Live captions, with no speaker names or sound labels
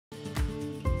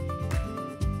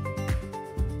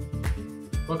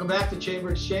Welcome back to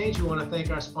Chamber Exchange. We want to thank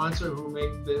our sponsor who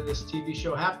made this TV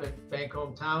show happen, Bank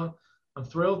Hometown. I'm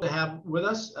thrilled to have with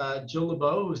us Jill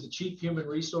Lebow, who's the Chief Human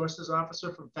Resources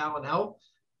Officer from Fallon Health.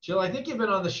 Jill, I think you've been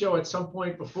on the show at some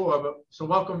point before, so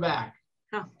welcome back.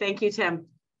 Oh, thank you, Tim.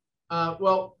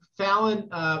 Well, Fallon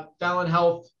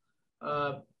Health,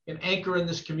 an anchor in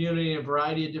this community in a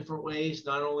variety of different ways,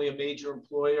 not only a major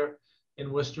employer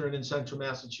in Worcester and in central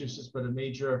Massachusetts, but a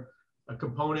major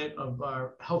component of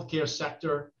our healthcare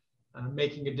sector,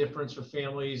 making a difference for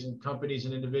families and companies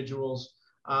and individuals.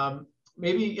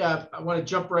 Maybe I want to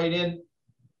jump right in.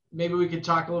 Maybe we could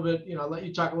talk a little bit, I'll let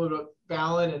you talk a little bit about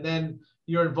Fallon and then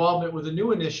your involvement with a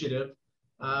new initiative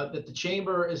that the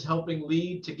Chamber is helping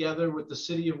lead together with the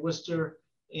City of Worcester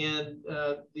and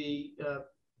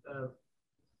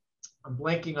I'm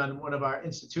blanking on one of our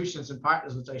institutions and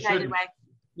partners, which I should.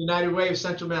 United Way of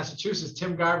Central Massachusetts.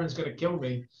 Tim Garvin's going to kill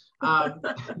me.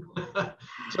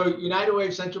 So United Way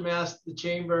of Central Mass, the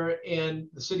Chamber, and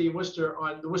the City of Worcester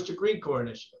on the Worcester Green Corps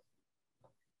initiative.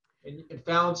 And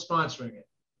Fallon's sponsoring it.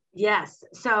 Yes.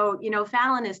 So,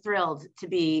 Fallon is thrilled to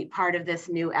be part of this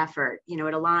new effort. It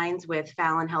aligns with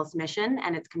Fallon Health's mission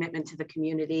and its commitment to the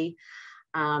community.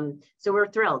 So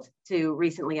we're thrilled to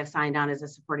recently have signed on as a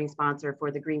supporting sponsor for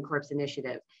the Green Corps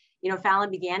initiative. Fallon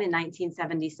began in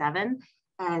 1977.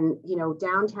 And,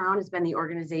 downtown has been the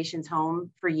organization's home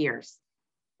for years.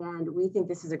 And we think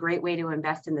this is a great way to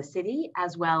invest in the city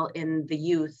as well in the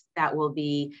youth that will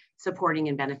be supporting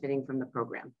and benefiting from the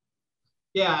program.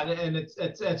 Yeah, and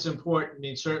it's important. I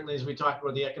mean, certainly as we talk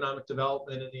about the economic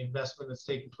development and the investment that's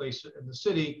taking place in the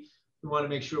city, we want to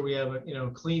make sure we have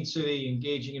a clean city,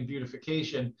 engaging in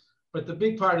beautification. But the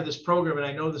big part of this program, and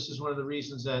I know this is one of the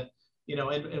reasons that,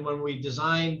 and when we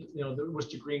designed, the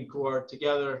Worcester Green Corps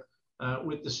together,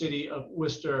 with the City of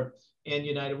Worcester and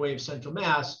United Way of Central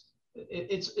Mass,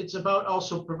 it's about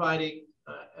also providing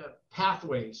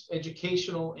pathways,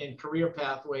 educational and career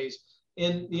pathways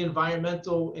in the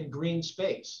environmental and green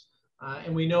space.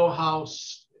 And we know how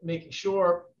making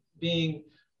sure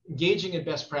engaging in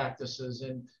best practices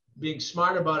and being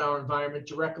smart about our environment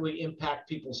directly impact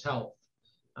people's health,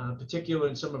 particularly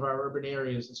in some of our urban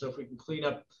areas. And so if we can clean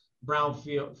up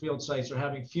brownfield sites or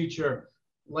having future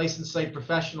licensed site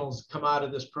professionals come out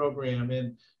of this program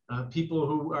and people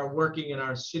who are working in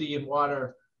our city and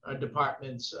water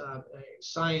departments,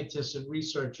 scientists and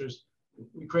researchers,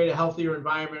 we create a healthier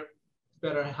environment,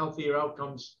 better, healthier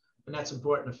outcomes, and that's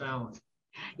important to Fallon.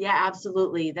 Yeah,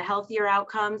 absolutely. The healthier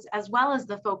outcomes, as well as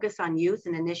the focus on youth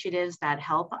and initiatives that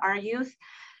help our youth.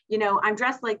 I'm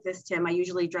dressed like this, Tim. I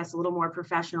usually dress a little more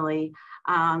professionally,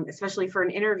 especially for an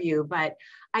interview, but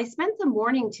I spent the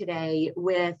morning today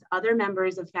with other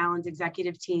members of Fallon's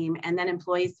executive team and then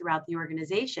employees throughout the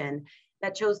organization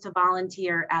that chose to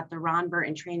volunteer at the Ron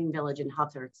Burton Training Village in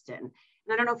Hubbardston. And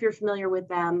I don't know if you're familiar with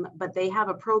them, but they have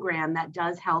a program that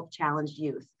does help challenged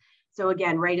youth. So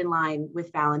again, right in line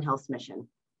with Fallon Health's mission.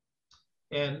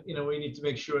 And, we need to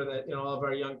make sure that, all of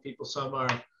our young people, some are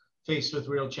faced with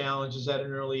real challenges at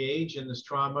an early age, and there's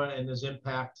trauma and there's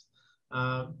impact.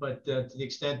 But to the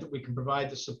extent that we can provide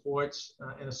the supports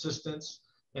and assistance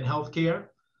and healthcare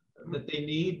that they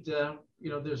need,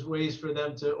 there's ways for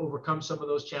them to overcome some of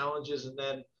those challenges and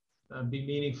then be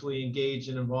meaningfully engaged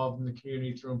and involved in the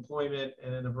community through employment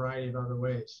and in a variety of other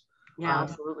ways. Yeah,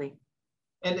 absolutely.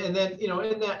 And then,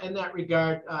 in that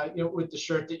regard, with the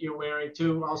shirt that you're wearing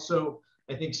too, also,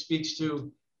 I think speaks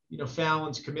to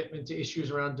Fallon's commitment to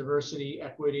issues around diversity,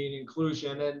 equity, and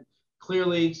inclusion. And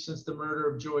clearly, since the murder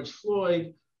of George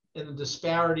Floyd and the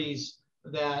disparities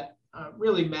that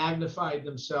really magnified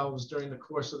themselves during the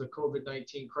course of the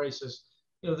COVID-19 crisis,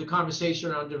 the conversation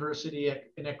around diversity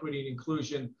and equity and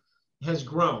inclusion has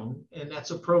grown, and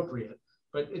that's appropriate.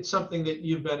 But it's something that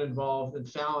you've been involved in,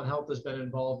 Fallon Health has been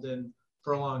involved in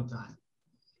for a long time.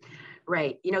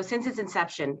 Right. Since its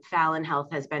inception, Fallon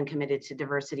Health has been committed to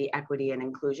diversity, equity, and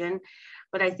inclusion.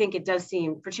 But I think it does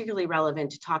seem particularly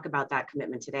relevant to talk about that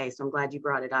commitment today. So I'm glad you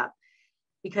brought it up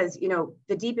because,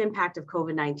 the deep impact of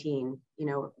COVID-19,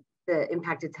 the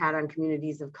impact it's had on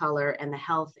communities of color and the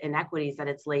health inequities that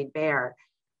it's laid bare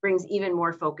brings even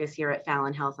more focus here at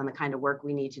Fallon Health on the kind of work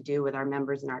we need to do with our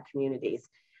members in our communities.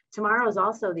 Tomorrow is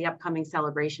also the upcoming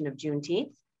celebration of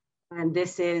Juneteenth, and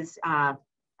this is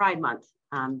Pride Month.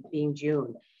 Being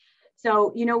June.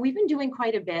 So, we've been doing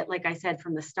quite a bit, like I said,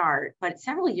 from the start, but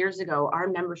several years ago, our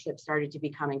membership started to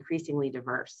become increasingly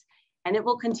diverse, and it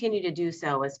will continue to do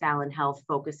so as Fallon Health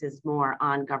focuses more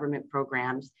on government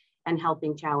programs and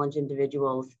helping challenge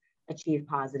individuals achieve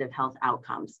positive health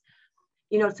outcomes.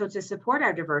 So to support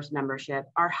our diverse membership,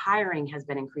 our hiring has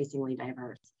been increasingly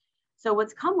diverse. So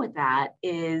what's come with that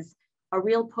is a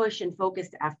real push and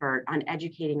focused effort on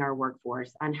educating our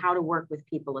workforce on how to work with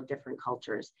people of different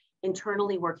cultures,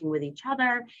 internally working with each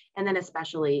other, and then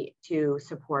especially to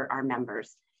support our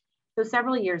members. So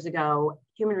several years ago,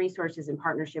 Human Resources, in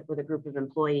partnership with a group of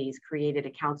employees, created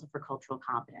a Council for Cultural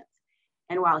Competence.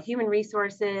 And while Human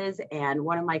Resources and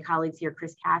one of my colleagues here,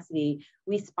 Chris Cassidy,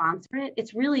 we sponsor it,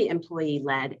 it's really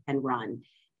employee-led and run.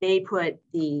 They put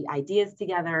the ideas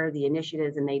together, the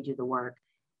initiatives, and they do the work.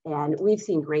 And we've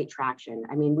seen great traction.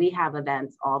 I mean, we have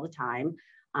events all the time.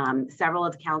 Several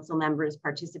of the council members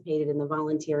participated in the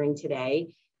volunteering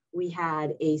today. We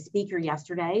had a speaker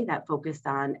yesterday that focused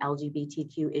on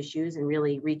LGBTQ issues and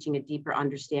really reaching a deeper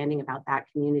understanding about that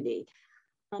community.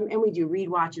 And we do read,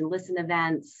 watch, and listen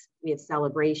events. We have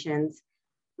celebrations.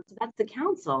 So that's the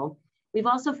council. We've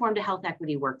also formed a health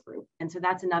equity work group. And so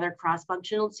that's another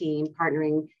cross-functional team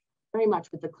partnering very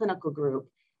much with the clinical group.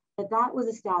 But that was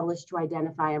established to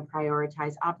identify and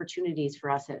prioritize opportunities for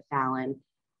us at Fallon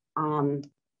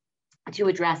to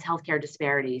address healthcare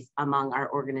disparities among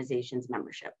our organization's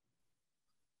membership.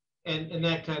 And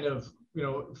that kind of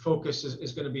focus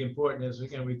is going to be important, as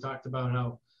again we talked about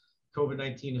how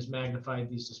COVID-19 has magnified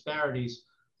these disparities,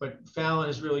 but Fallon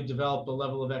has really developed a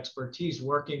level of expertise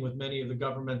working with many of the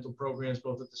governmental programs,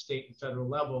 both at the state and federal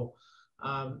level,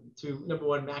 to, number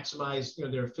one, maximize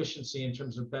their efficiency in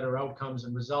terms of better outcomes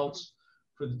and results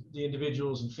for the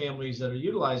individuals and families that are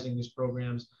utilizing these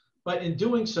programs. But in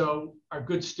doing so, are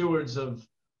good stewards of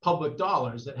public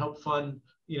dollars that help fund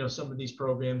some of these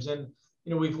programs. And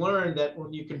we've learned that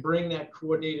when you can bring that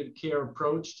coordinated care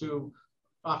approach to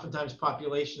oftentimes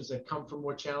populations that come from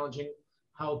more challenging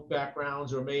health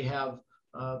backgrounds or may have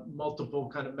multiple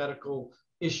kind of medical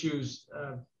issues,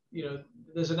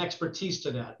 there's an expertise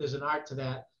to that, there's an art to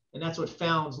that, and that's what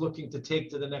Fallon's looking to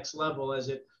take to the next level as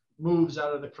it moves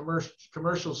out of the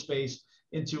commercial space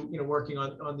into working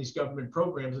on these government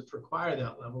programs that require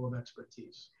that level of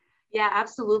expertise. Yeah,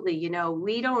 absolutely.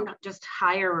 We don't just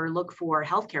hire or look for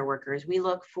healthcare workers. We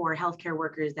look for healthcare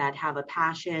workers that have a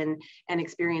passion and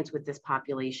experience with this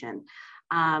population.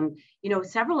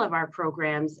 Several of our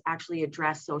programs actually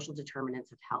address social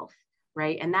determinants of health,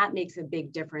 right? And that makes a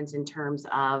big difference in terms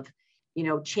of,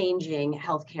 changing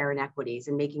healthcare inequities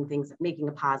and making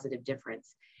a positive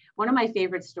difference. One of my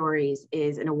favorite stories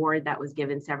is an award that was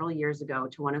given several years ago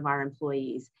to one of our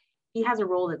employees. He has a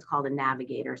role that's called a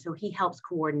navigator. So he helps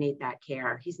coordinate that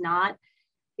care. He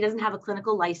doesn't have a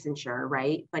clinical licensure,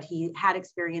 right? But he had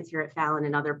experience here at Fallon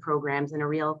and other programs and a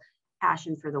real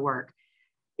passion for the work.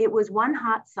 It was one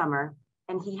hot summer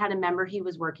and he had a member he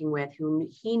was working with whom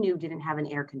he knew didn't have an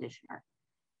air conditioner.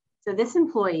 So this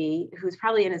employee, who's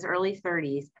probably in his early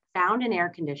 30s, found an air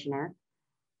conditioner.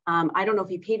 I don't know if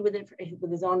he paid with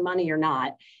his own money or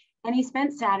not. And he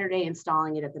spent Saturday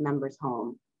installing it at the member's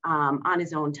home on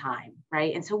his own time,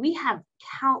 right? And so we have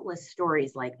countless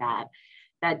stories like that,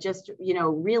 that just,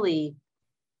 really,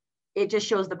 it just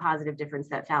shows the positive difference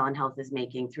that Fallon Health is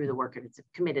making through the work of its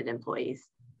committed employees.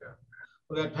 Yeah.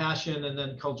 Well, that passion and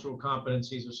then cultural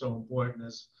competencies are so important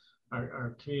as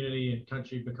our community and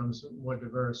country becomes more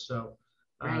diverse. So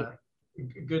right.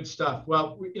 Good stuff.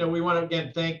 Well, we want to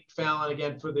again thank Fallon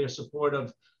again for their support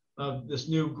of this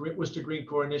new Worcester Green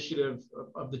Corps initiative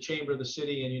of the Chamber of the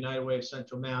City and United Way of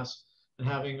Central Mass, and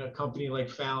having a company like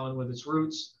Fallon with its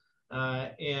roots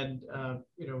and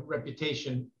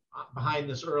reputation behind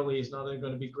this early is not only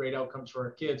going to be great outcomes for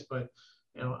our kids, but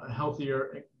a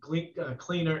healthier,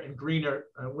 cleaner, and greener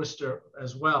Worcester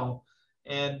as well.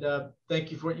 And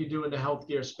thank you for what you do in the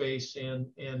healthcare space and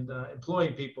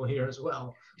employing people here as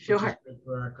well. Sure. Which is good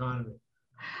for our economy.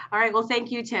 All right. Well,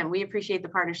 thank you, Tim. We appreciate the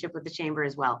partnership with the Chamber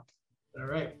as well. All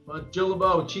right. Well, Jill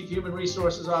Lebow, Chief Human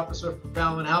Resources Officer for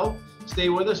Fallon Health. Stay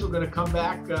with us. We're going to come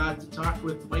back to talk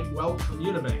with Mike Welch from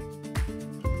Unibank.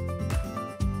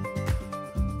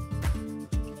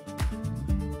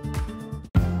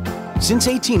 Since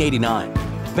 1889,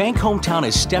 Bank Hometown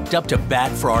has stepped up to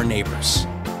bat for our neighbors.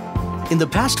 In the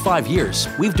past 5 years,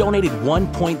 we've donated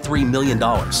 $1.3 million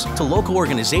to local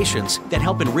organizations that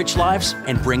help enrich lives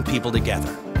and bring people together.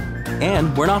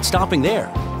 And we're not stopping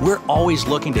there. We're always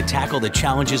looking to tackle the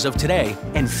challenges of today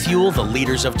and fuel the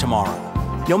leaders of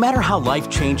tomorrow. No matter how life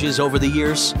changes over the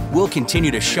years, we'll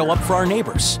continue to show up for our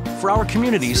neighbors, for our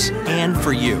communities, and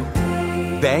for you.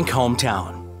 Bank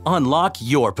Hometown. Unlock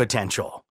your potential.